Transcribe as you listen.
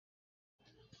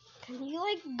You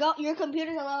like go? Your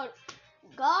computer's allowed.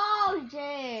 Go,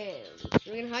 James.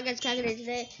 We're gonna Hi Guys Calculator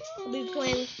today. We'll be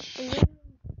playing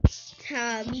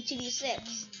Meeting the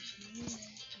Six.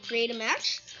 Create a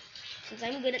match. Since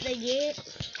I'm good at the game.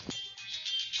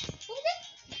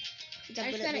 Since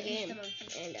I'm good at the game,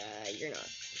 and you're not.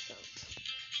 So.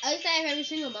 At least I have every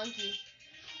single monkey.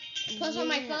 Plus on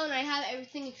my phone, I have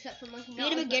everything except for monkey.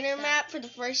 Need a beginner map for the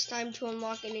first time to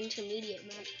unlock an intermediate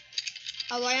map.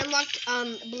 Oh, I unlocked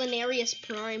Bloons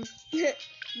Prime.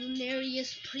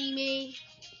 Bloons Prime.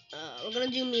 We're gonna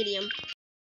do medium.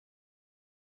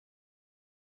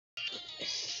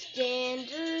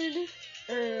 Standard.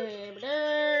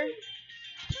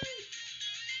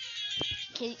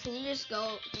 Can you just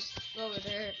go over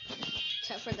there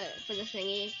for the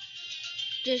thingy?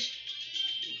 Just.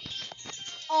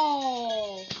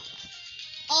 Oh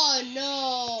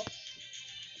no.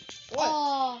 What?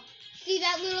 Oh, see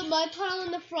that little mud puddle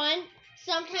in the front?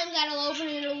 Sometimes that'll open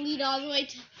and it'll lead all the way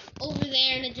to over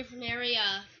there in a different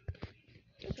area.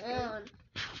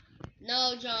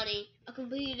 No, Johnny, a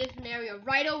completely different area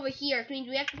right over here. Which means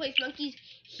we have to place monkeys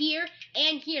here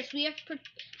and here. So we have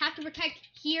to protect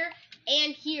here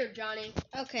and here, Johnny.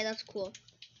 Okay, that's cool.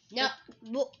 No,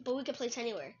 but we can place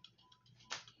anywhere.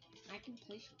 I can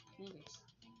place your penis.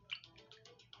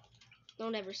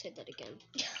 Don't ever say that again.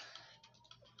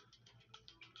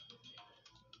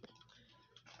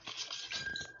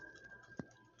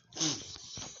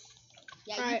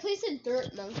 Yeah, you right. Place a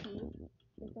dirt monkey.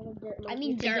 I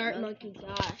mean dart monkey.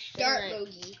 Gosh. Dart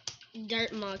monkey.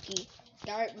 Dart monkey.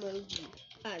 Dart monkey.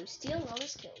 I'm stealing all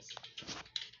his kills.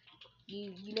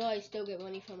 You know I still get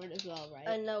money from it as well, right?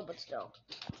 I know, but still.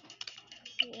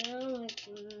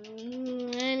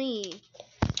 Money.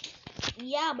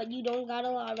 Yeah, but you don't got a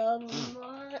lot of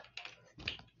money.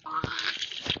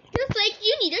 Just like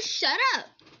you need to shut up.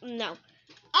 No.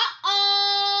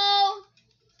 Uh-oh.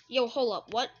 Yo, hold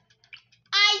up. What?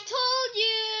 I told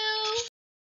you.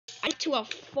 I need to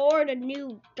afford a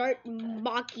new dart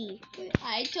monkey.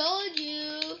 I told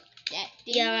you.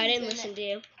 Yeah, I didn't listen to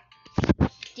you.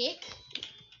 Dick.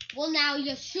 Well, now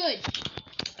you should.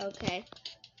 Okay.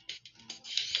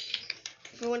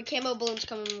 For when camo balloons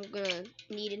come, we're gonna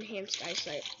need enhanced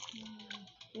eyesight.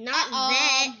 Not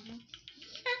that.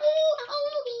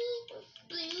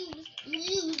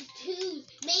 Blues, twos.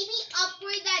 Maybe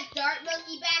upgrade that dart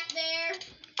monkey back there.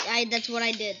 That's what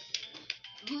I did.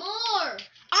 More.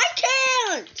 I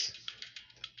can't.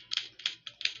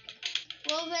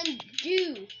 Well then,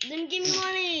 do. Then give me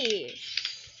money.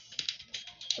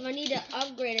 If I need to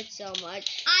upgrade it so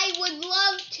much. I would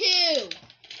love to,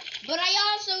 but I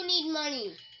also need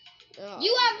money. Oh.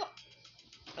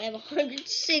 I have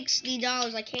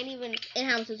 $160. I can't even. And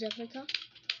how much is it for?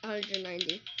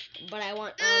 190. But I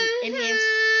want enhanced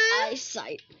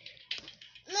eyesight.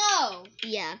 No.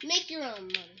 Yeah. Make your own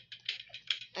money.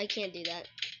 I can't do that.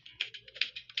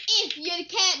 If you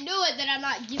can't do it, then I'm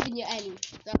not giving you any.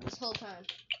 This whole time.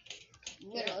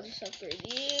 Then I'll just upgrade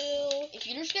you. If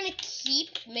you're just gonna keep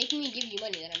making me give you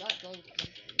money, then I'm not going to give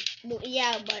you money.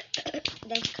 Yeah, but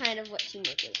that's kind of what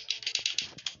teamwork is.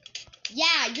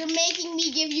 Yeah, you're making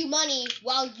me give you money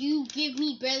while you give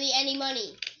me barely any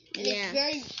money. And yeah. It's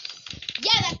very.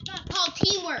 Yeah, that's not called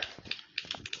teamwork.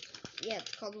 Yeah,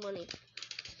 it's called money.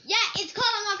 Yeah, it's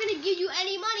called I'm not gonna give you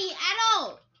any money at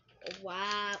all.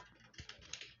 Wow.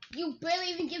 You barely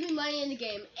even give me money in the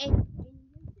game. And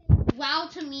wow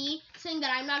to me, saying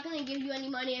that I'm not gonna give you any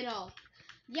money at all.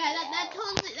 Yeah,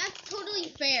 that's totally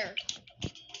fair.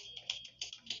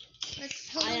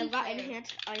 That's totally I have got fair.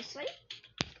 enhanced eyesight.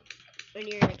 And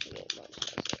you're gonna get money.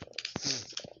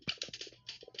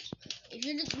 If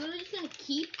you're just literally just gonna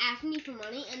keep asking me for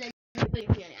money and then give me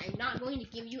money, I'm not going to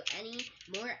give you any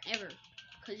more ever.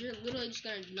 Because you're literally just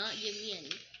gonna not give me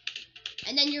any.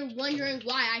 And then you're wondering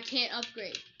why I can't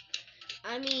upgrade.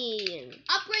 I mean,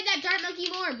 upgrade that dart monkey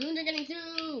more. Bloons are getting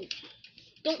through.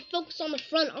 Don't focus on the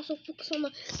front. Also focus on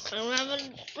the. I don't have a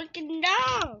freaking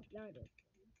dog. No, I do.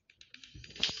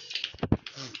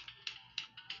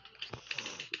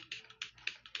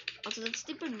 Also, that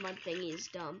stupid mud thingy is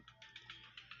dumb.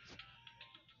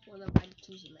 Well, then why did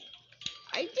you use it?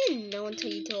 I didn't know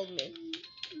until you told me.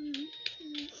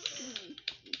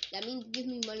 That means give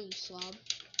me money, you slob.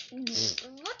 What?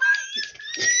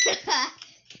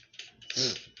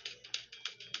 Place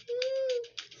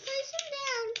him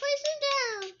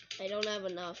down. I don't have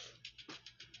enough.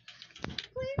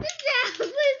 Place him down.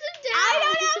 I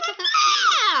don't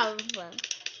have enough.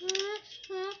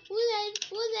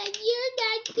 Well, you're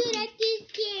not good at this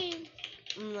game.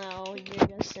 No, you're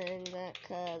just saying that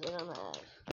because I don't have.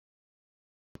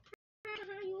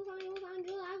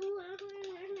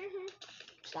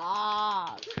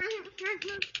 Stop.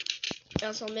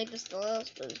 Else I'll make this the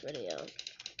last for this video.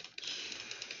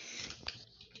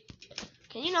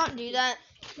 Can you not do that?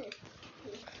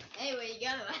 Hey, where you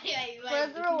going?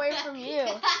 Further away from you.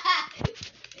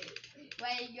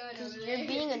 Where you going over You're there?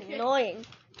 being annoying.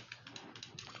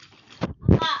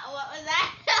 What was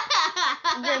that?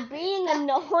 You're being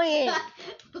annoying.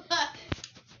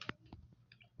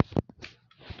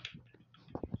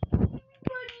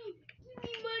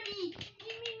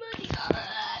 Give me money.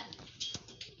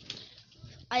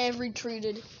 I have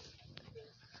retreated.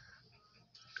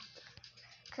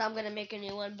 Cause I'm gonna make a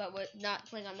new one, but we're not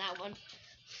playing on that one.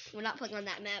 We're not playing on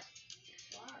that map.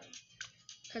 Why?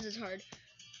 Cause it's hard.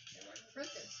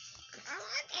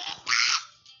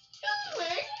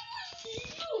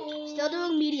 Still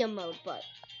doing medium mode, but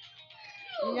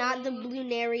not the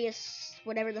Bloonarius,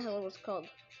 whatever the hell it was called.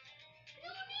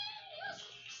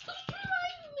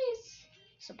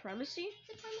 Supremacy?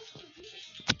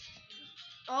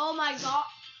 Oh my god.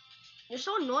 You're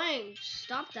so annoying.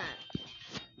 Stop that.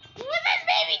 Well, then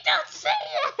maybe don't say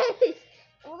it.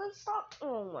 Well, then stop.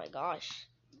 Oh my gosh.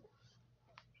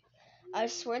 I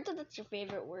swear that that's your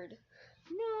favorite word.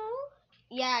 No.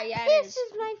 Yeah, it Piss is.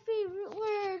 is my favorite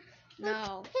word.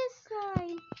 No. Piss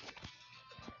line.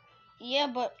 Yeah,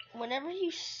 but whenever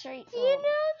you say, Do you know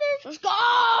there's... let's go.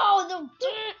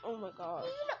 Oh my god.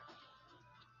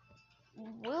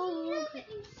 Will you? that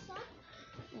you suck?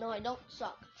 No, I don't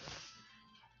suck.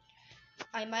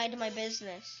 I mind my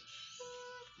business.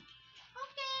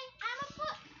 Okay,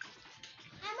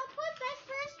 I'ma put that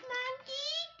first monkey.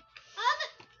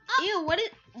 Ew,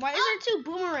 why is there 2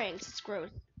 boomerangs? It's gross.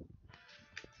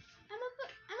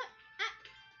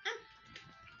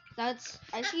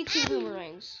 I see 2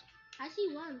 boomerangs. I see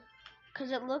one.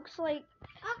 Cause it looks like,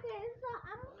 Okay, so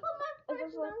I'm gonna put my It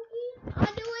first was monkey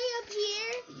all the way up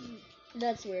here.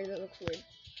 that's weird, that looks weird.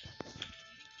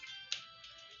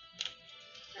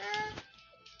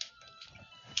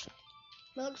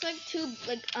 It looks like 2,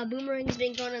 a boomerang's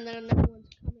being thrown and then another one's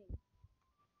coming.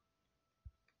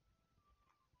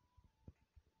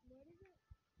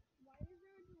 Why is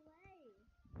there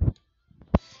a delay?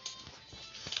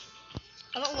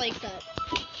 I don't like that.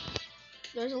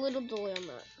 There's a little delay on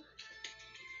that.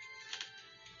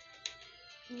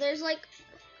 There's like,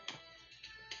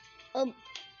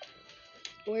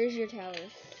 where's your tower?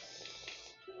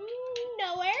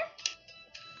 Nowhere.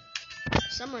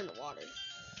 Somewhere in the water.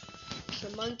 It's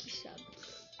a monkey sub.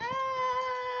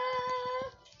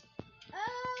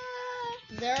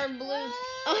 There are balloons.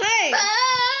 Oh hey!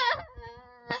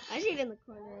 I see it in the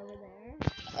corner over there.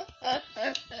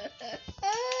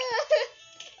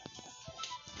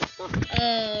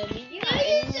 You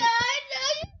died.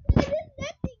 No, there's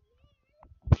nothing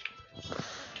there.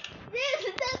 There's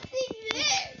nothing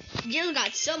there. Jill's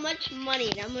got so much money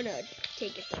and I'm gonna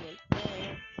take it from him.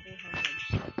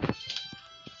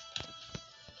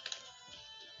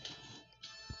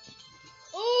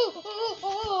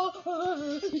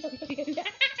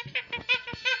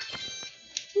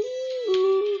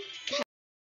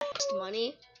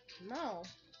 Money? No.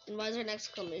 And why is there an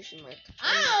exclamation mark?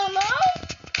 I don't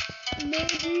know.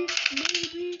 Maybe.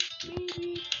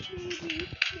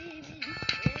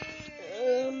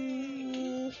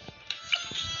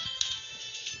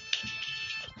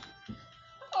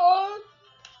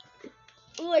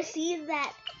 Oh, I see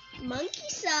that monkey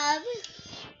sub.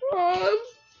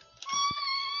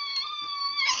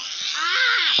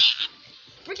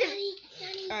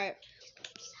 Alright.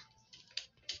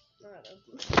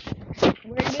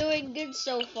 We're doing good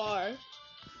so far.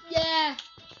 Yeah.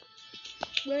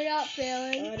 We're not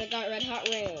failing. Alright, I got red hot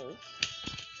rings.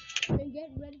 We get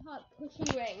red hot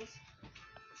pushy rings.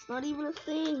 It's not even a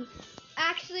thing.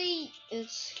 Actually,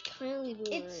 It's currently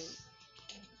boomerang.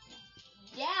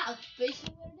 yeah,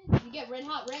 basically what it is. You get red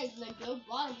hot rings and then go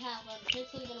bottom half. I'm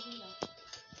potentially gonna beat them.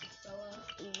 So,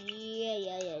 Yeah.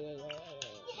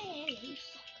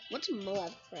 What's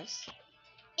Moab press?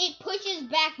 it pushes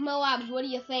back Moabs. What do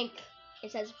you think?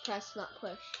 It says press, not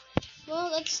push. Well,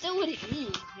 that's still what it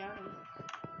means, John.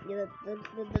 Yeah,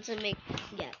 that doesn't make.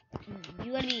 Yeah,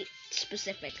 you gotta be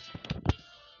specific.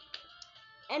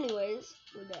 Anyways,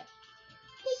 we're there.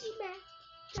 Piggyback.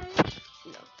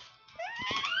 No.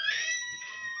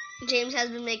 James has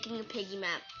been making a piggy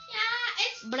map. Yeah,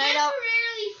 it's But I don't-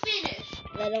 temporarily finished.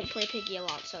 But I don't play piggy a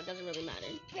lot, so it doesn't really matter.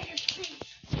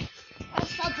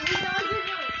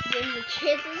 James, the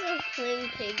chances of playing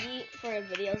piggy for a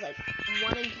video is like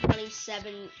 1 in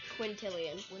 27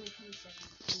 quintillion. 1 in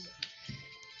 27.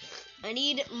 I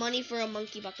need money for a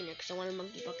monkey buccaneer because I want a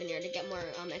monkey buccaneer to get more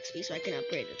XP so I can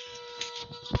upgrade it.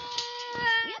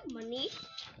 We have money.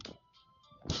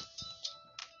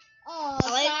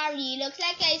 looks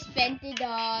like I spent it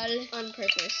all. On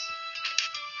purpose.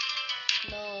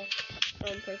 No,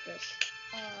 on purpose.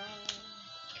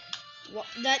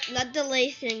 That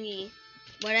delay thingy,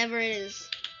 whatever it is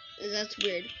that's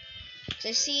weird. 'Cause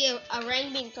I see a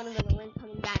ring being thrown and then a ring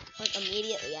coming back like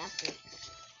immediately after.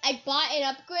 I bought an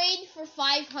upgrade for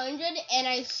 500 and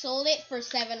I sold it for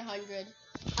 700.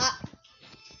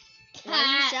 Why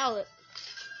did you sell it?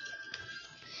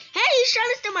 Hey, he's trying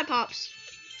to steal my pops.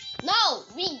 No,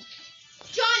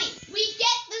 Johnny, we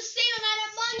get the same amount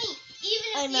of money, even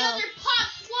if the other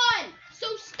pops won.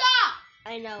 So stop.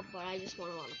 I know, but I just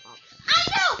want a lot of pops. I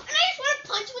know, and I just want to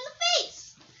punch him in the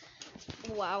face.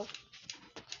 Wow.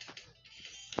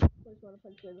 I just want to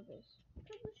punch you in the face.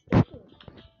 Because you're stupid.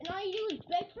 And all you do is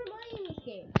beg for money in this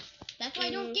game. That's why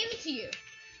I don't give it to you.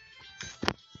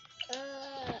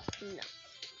 No.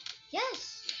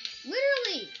 Yes,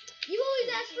 literally. You always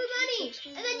ask for money,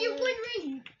 and then you're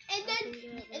wondering,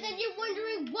 and then you're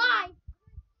wondering why.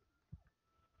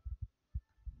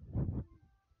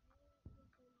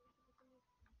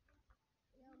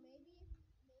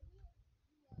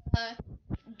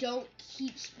 Don't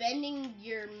keep spending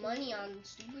your money on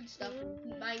stupid stuff and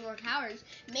keep buying more towers.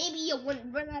 Maybe you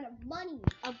wouldn't run out of money.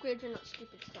 Upgrades are not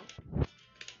stupid stuff.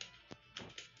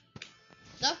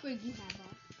 The upgrades you have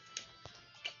on.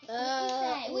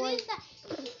 What is that?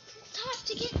 It's tough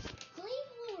to get flame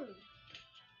lord.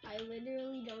 I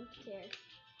literally don't care.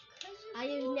 I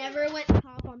have never went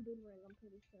top on Boomerang, I'm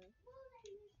pretty sure.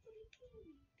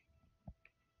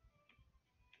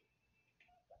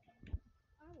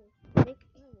 I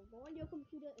will go on your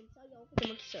computer and tell you open the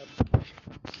monkey sub.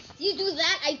 You do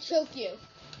that, I choke you.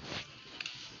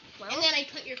 Well, And then I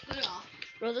cut your foot off.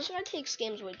 Bro, this guy takes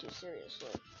scams way too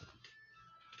seriously.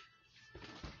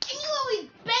 And you always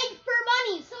beg for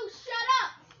money, so shut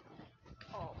up.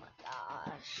 Oh my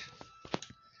gosh.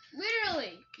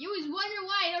 Literally. You always wonder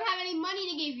why I don't have any money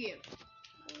to give you.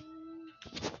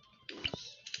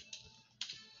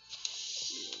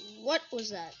 What was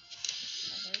that?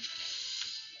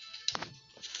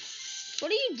 What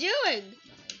are you doing?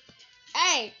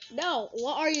 Hey, no,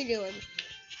 what are you doing?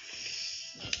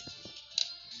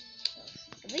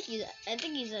 I think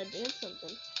he's doing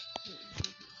something.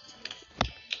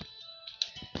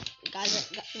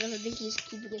 Guys, I think he's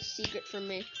keeping a secret from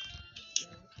me.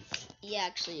 Yeah,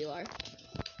 actually you are.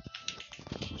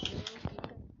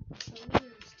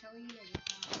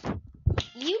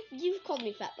 You've called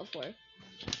me fat before.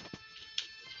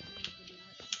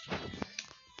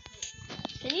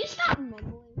 Can you stop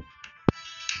mumbling?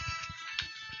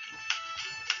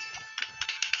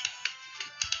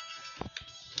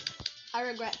 I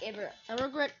regret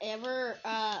ever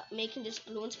making this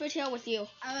Bloons video with you.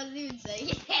 I was even saying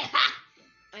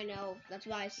I know. That's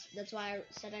why I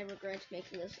said I regret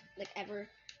making this,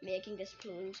 making this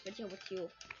Bloons video with you.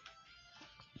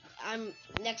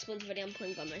 Next Bloons video I'm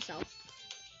playing by myself.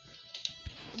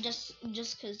 Just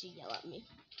cause you yell at me.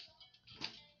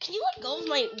 Can you let go of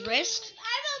my wrist?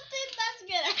 I don't think that's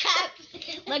gonna happen.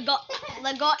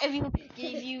 Let go.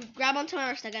 If you grab onto my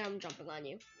wrist again, I'm jumping on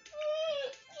you. You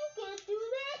can't do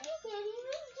that. You can't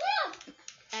even jump.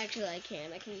 Actually, I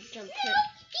can. I can jump. No, this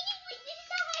is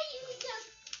not how you can jump.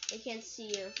 I can't see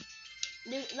you.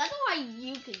 Dude, that's why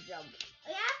you can jump.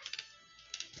 Yeah?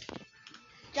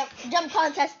 Jump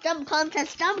contest. Jump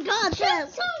contest. Jump contest.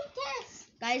 Jump contest.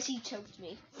 Guys, he choked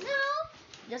me. No.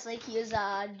 Just like he was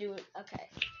doing. Okay.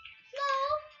 No.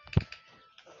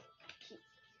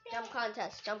 Jump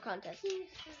contest. Jump contest.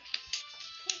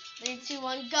 3, 2,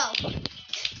 1, go.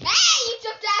 Hey, you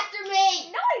jumped after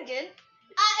me. No, I didn't.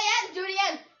 Yeah, do it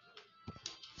again.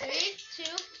 3,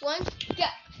 2, 1, go. Hey!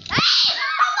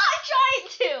 I'm not trying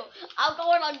to. I'll go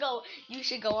on go. You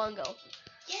should go on go.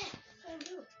 Yeah, I'll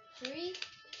do it. 3,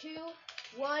 2,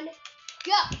 1,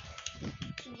 go.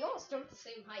 You almost jumped the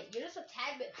same height. You're just a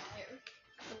tad bit higher.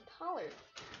 I'm taller.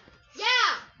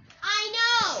 Yeah, I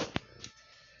know.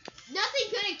 Nothing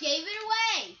could have gave it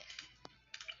away.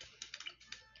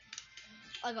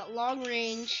 I got long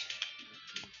range.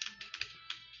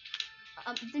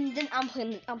 Then I'm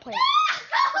playing. I'm playing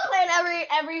every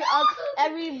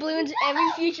Bloons,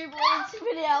 every future Bloons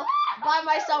video by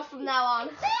myself from now on.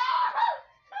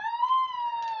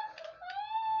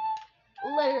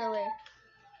 Literally.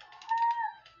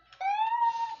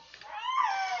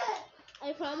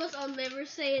 I promise I'll never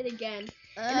say it again.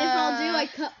 And if I'll do,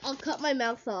 I'll cut my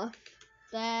mouth off.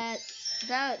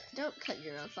 Don't cut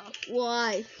your mouth off.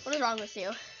 Why? What is wrong with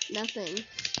you? Nothing.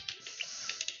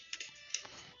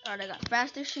 Alright, I got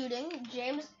faster shooting.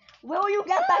 James, will you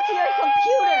get back to your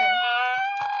computer?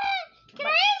 Can I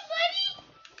have money?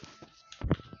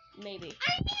 Maybe.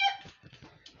 I need it.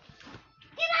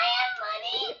 Can I have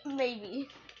Maybe.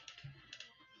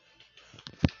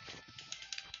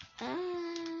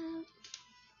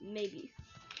 Maybe.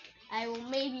 I will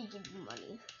maybe give you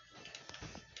money.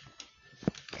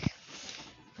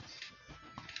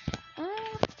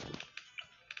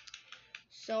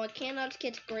 So I cannot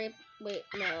get grape. Wait,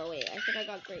 no, wait. I think I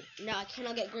got grape. No, I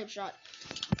cannot get grape shot.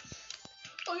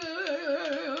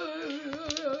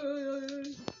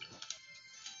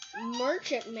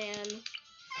 Merchant man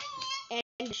and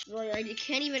destroyer. You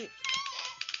can't even.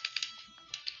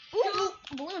 Ooh,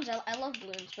 balloons. I love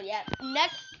balloons. But yeah,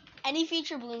 next any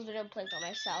future balloons video play for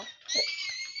myself.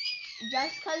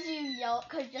 Just cause you yell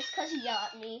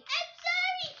at me. I'm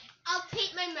sorry. I'll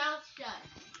tape my mouth shut.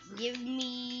 Give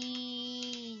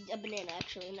me a banana.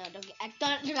 Actually, no,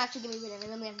 don't actually give me a banana.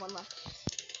 Then we have one left.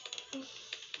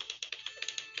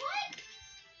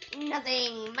 What?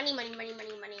 Nothing. Money.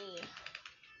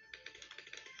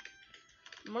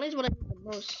 Money's what I need the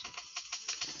most.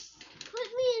 Put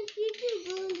me in future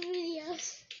balloon videos.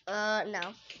 No. Then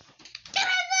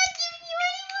I'm not giving you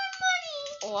any more money.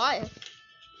 Why? I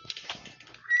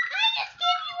just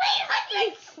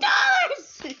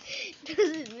gave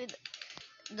you $800.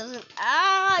 Doesn't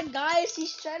guys,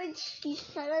 he's trying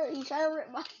to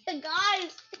rip my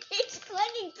guys. He's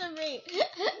clinging to me.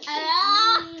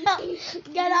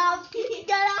 Get off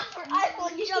or I will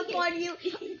jump on you.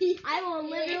 I will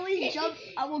literally jump.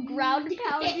 I will ground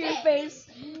pound your face.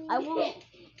 I will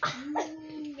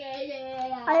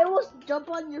jump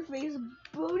on your face,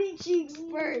 booty cheeks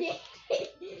first.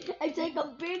 I take a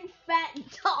big fat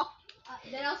top.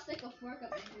 Then I'll stick a fork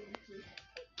up your booty cheek.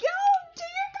 Go to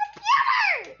your computer!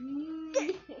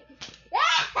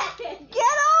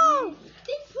 Get off!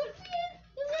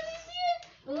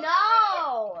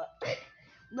 No!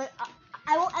 But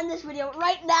I will end this video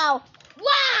right now.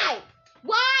 Why?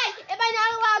 Why am I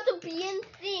not allowed to be in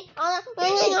the?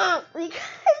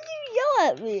 Because you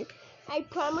yell at me. I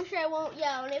promise I won't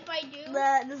yell, and if I do,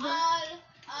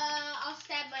 I'll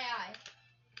stab my eye.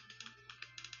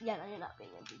 Yeah, no, you're not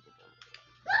being a teacher.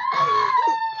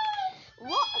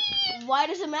 What? Why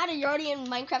does it matter? You're already in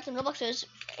Minecraft and Roblox,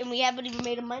 and we haven't even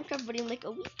made a Minecraft video in like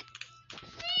a week.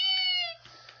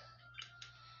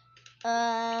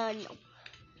 No.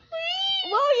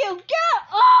 Will you get?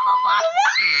 Oh my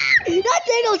God! That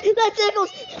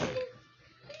tickles.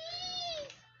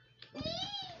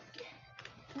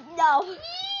 No.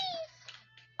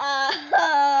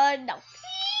 No.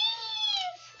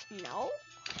 No.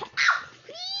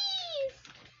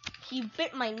 He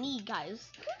bit my knee,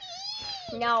 guys.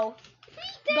 No.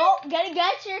 Go get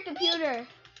to your computer.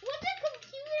 What's a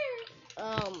computer?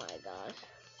 Oh my gosh.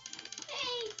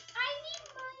 Hey, I need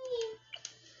money.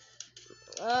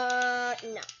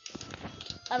 No.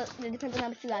 It depends on how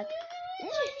much you like.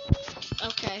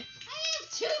 Okay. I have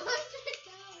 $200.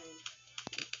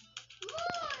 More.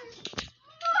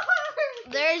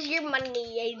 There's your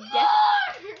money. I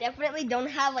definitely don't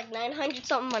have like 900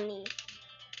 something money.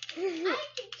 I can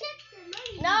check the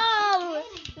money.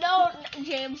 No,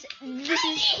 James. This I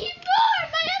need more.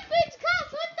 My upgrades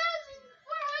cost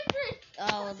 $1,400.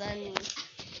 Oh, well then.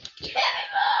 Give me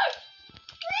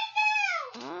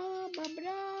more. Right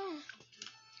now.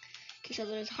 Okay, so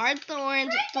there's hard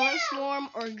thorns, thorn swarm,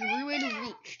 or druid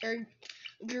reach, or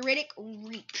druidic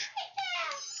reach.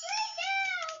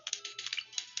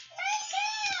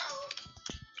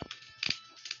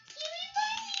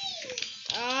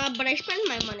 But I spent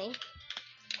my money. No,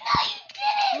 you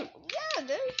didn't. Yeah,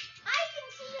 dude. I can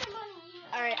see your money.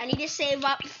 All right, I need to save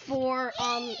up for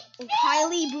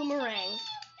Kylie Boomerang.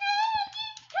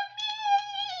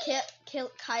 Kill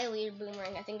Kylie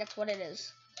Boomerang. I think that's what it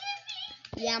is.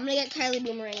 Yeah, I'm gonna get Kylie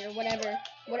Boomerang or whatever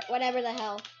the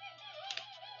hell.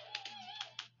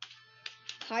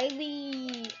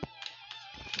 Kylie.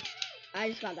 I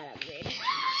just got that upgrade,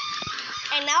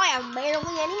 and now I have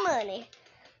barely any money.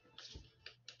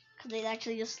 Cause they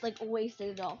actually just like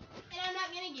wasted it all. And I'm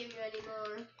not gonna give you any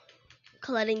more.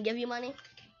 Cause I didn't give you money.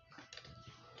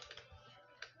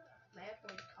 My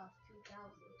upgrades cost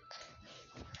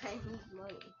 $2,000. I need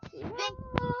money.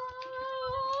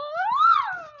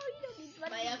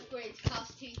 My upgrades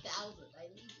cost $2,000. I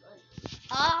need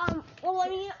money. Well, I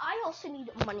mean, I also need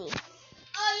money.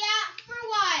 Oh yeah, for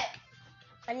what?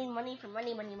 I need money for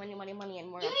money, and more You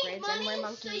upgrades, need money and more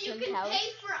monkeys so you and can cows.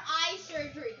 pay for eye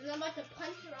surgery, because I'm about to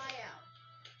punch your eye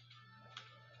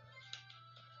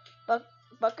out.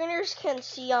 Buccaneers can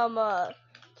see camos.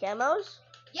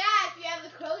 Yeah, if you have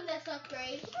the crow's nest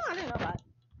upgrade. Oh, I didn't know that.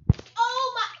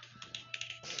 Oh my!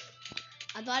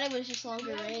 I thought it was just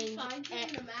longer range. I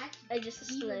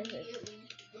just immediately.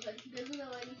 Because he doesn't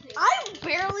know anything. I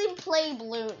barely play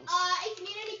Bloons. If you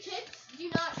need any tips, do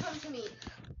not come to me.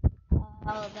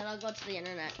 Oh, then I'll go to the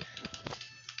internet.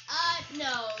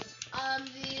 No.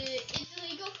 It's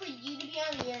illegal for you to be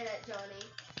on the internet, Johnny.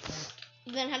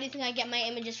 Then how do you think I get my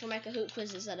images for my Kahoot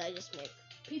quizzes that I just made?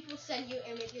 People send you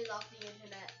images off the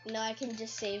internet. No, I can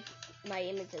just save my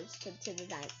images to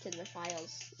the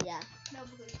files. Yeah. No,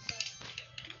 because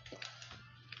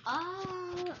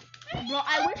Bro,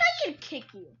 I wish I could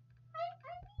kick you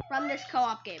from this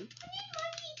co-op game. I need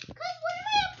money, because one of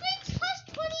my upgrades cost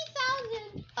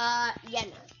 20,000. Yeah,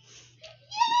 no.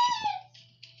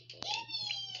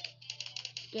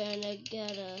 Gonna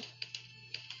get a...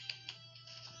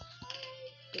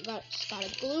 Got a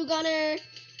glue gunner.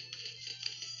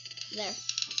 There.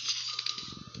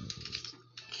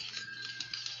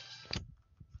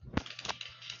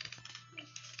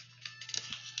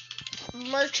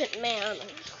 Merchant man.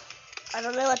 I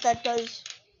don't know what that does.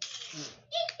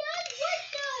 It does what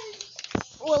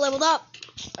does. Oh, I leveled up.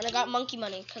 And I got monkey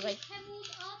money because I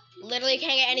literally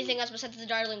can't get anything else besides the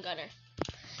darling gunner.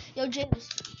 Yo, James,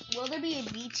 will there be a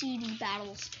BTD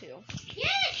battles too?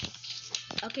 Yes.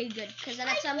 Okay, good. Because then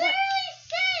I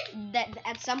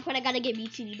at some point I gotta get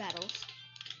BTD battles.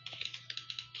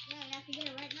 Yeah, I have to get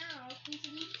it right now.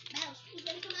 BTD battles. Who's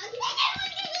gonna come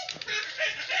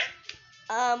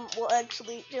out? Well,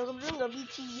 actually, I'm doing a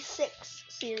BTD 6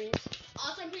 series.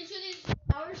 Also, I'm pretty sure these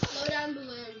powers slow down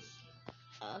balloons.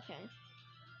 Okay.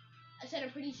 I said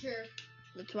I'm pretty sure.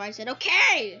 That's why I said okay.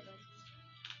 Here,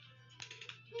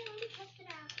 let me test it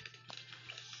out.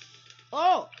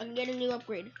 Oh, I can get a new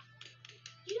upgrade.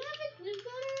 Do you have a glue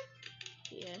gunner?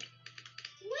 Yeah.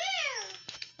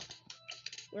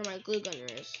 Where? Where my glue gunner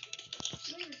is.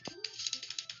 Where?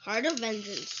 Heart of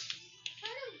Vengeance.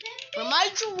 Heart of Vengeance? For my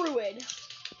druid.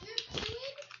 Your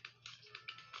druid?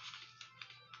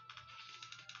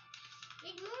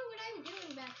 Ignore what I'm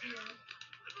doing back here.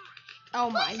 Oh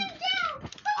my. Push it down!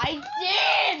 I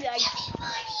did! Give me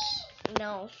money!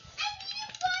 No.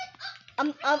 I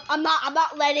need I'm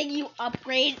not letting you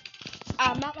upgrade.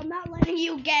 I'm not letting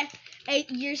you get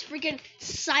your freaking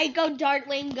psycho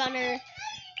dartling gunner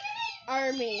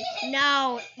army.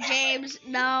 No, James,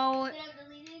 no. Then I'm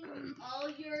deleting all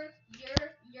your,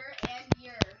 and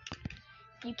your.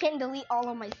 You can't delete all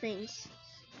of my things.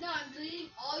 No, I'm deleting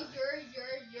all your, and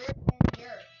your.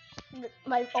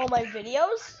 All my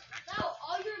videos? No,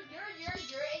 all your,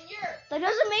 and your. That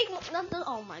doesn't make nothing.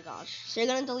 Oh my gosh. So you're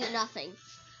gonna delete nothing.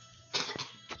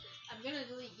 I'm gonna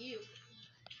delete you.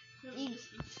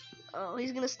 Oh,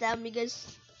 he's gonna stab me,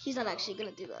 guys. He's not actually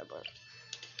gonna do that, but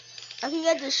I can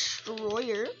get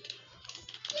destroyer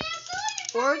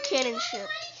or cannon ship.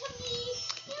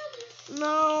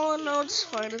 No, it's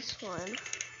fine. It's fine.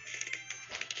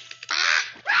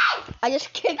 I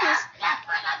just kicked his.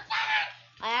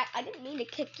 I didn't mean to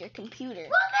kick your computer.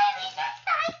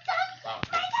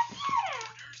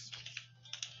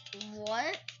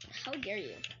 What? How dare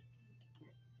you?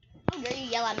 How dare you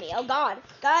yell at me? Oh God,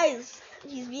 guys,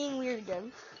 he's being weird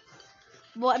again.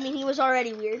 Well, I mean, he was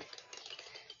already weird.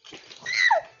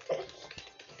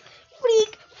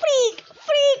 Freak!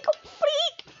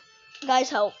 Guys,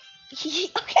 help.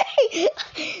 Okay.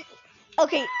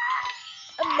 Okay.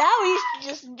 Now he's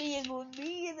just being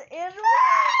mean and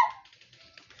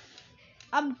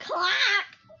I'm clap.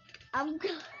 I'm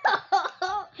clap.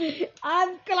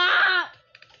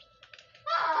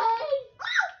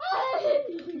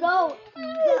 Go.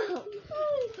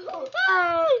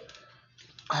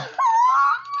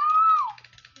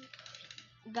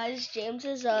 Guys, James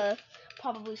is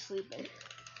probably sleeping.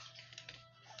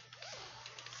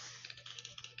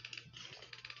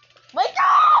 Wake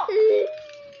up!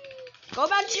 Go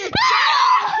back to your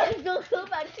go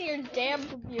back to your damn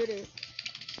computer.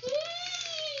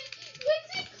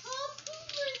 What's it called?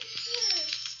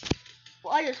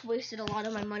 Well, I just wasted a lot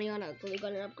of my money on a glue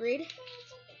gunner upgrade.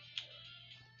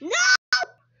 No!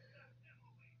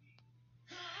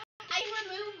 I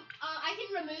can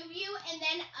remove you, and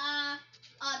then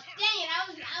dang it, I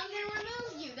was gonna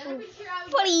remove you. Then I'm pretty sure I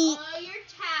would Buddy. get all your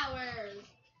towers.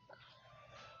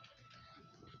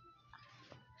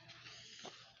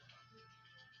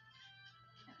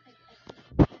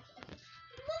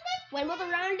 When will the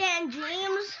round end, James?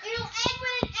 It'll end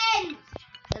when it ends.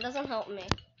 That doesn't help me.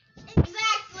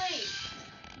 Exactly.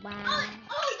 Wow.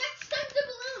 Oh, that stuns the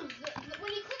balloons.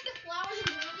 When you click the flowers and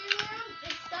balloons around,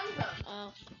 it stuns them.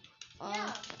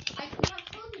 Yeah, I could not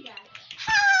tell you that.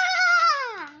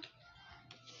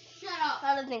 Shut up.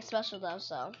 Not anything special though,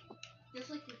 so. Just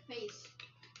like your face.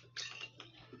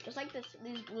 Just like this,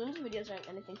 these Bloons videos aren't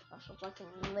anything special, so I can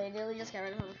literally just get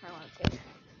rid of them if I want to.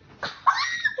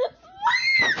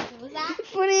 What was that?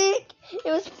 Freak!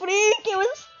 It was freak! It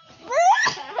was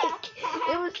freak!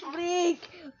 It was freak!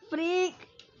 Freak!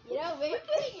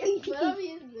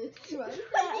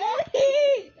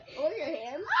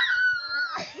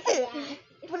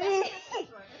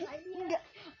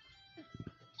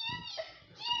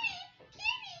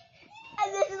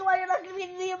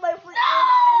 any of my future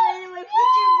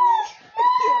videos.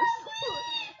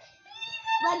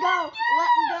 Let go.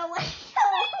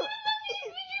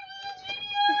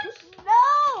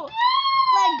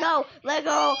 No. Let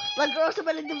go. Let go.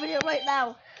 Somebody like the video right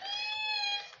now.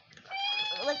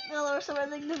 Let go or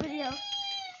somebody like the video.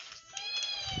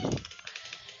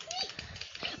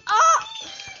 Oh!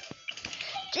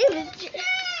 James,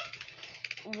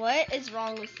 what is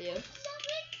wrong with you?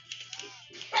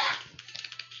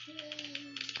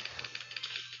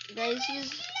 Guys,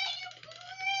 he's...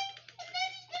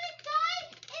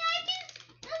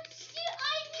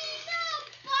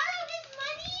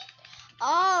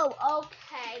 Oh,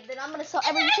 okay. Then I'm gonna sell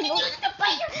every single...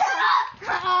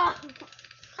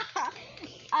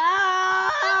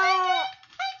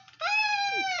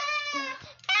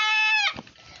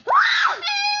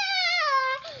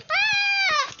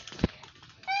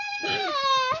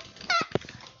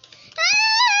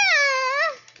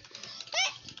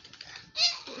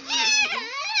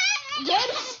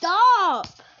 James, stop!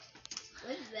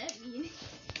 What does that mean?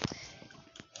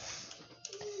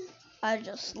 I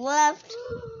just left,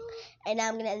 and now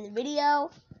I'm gonna end the video.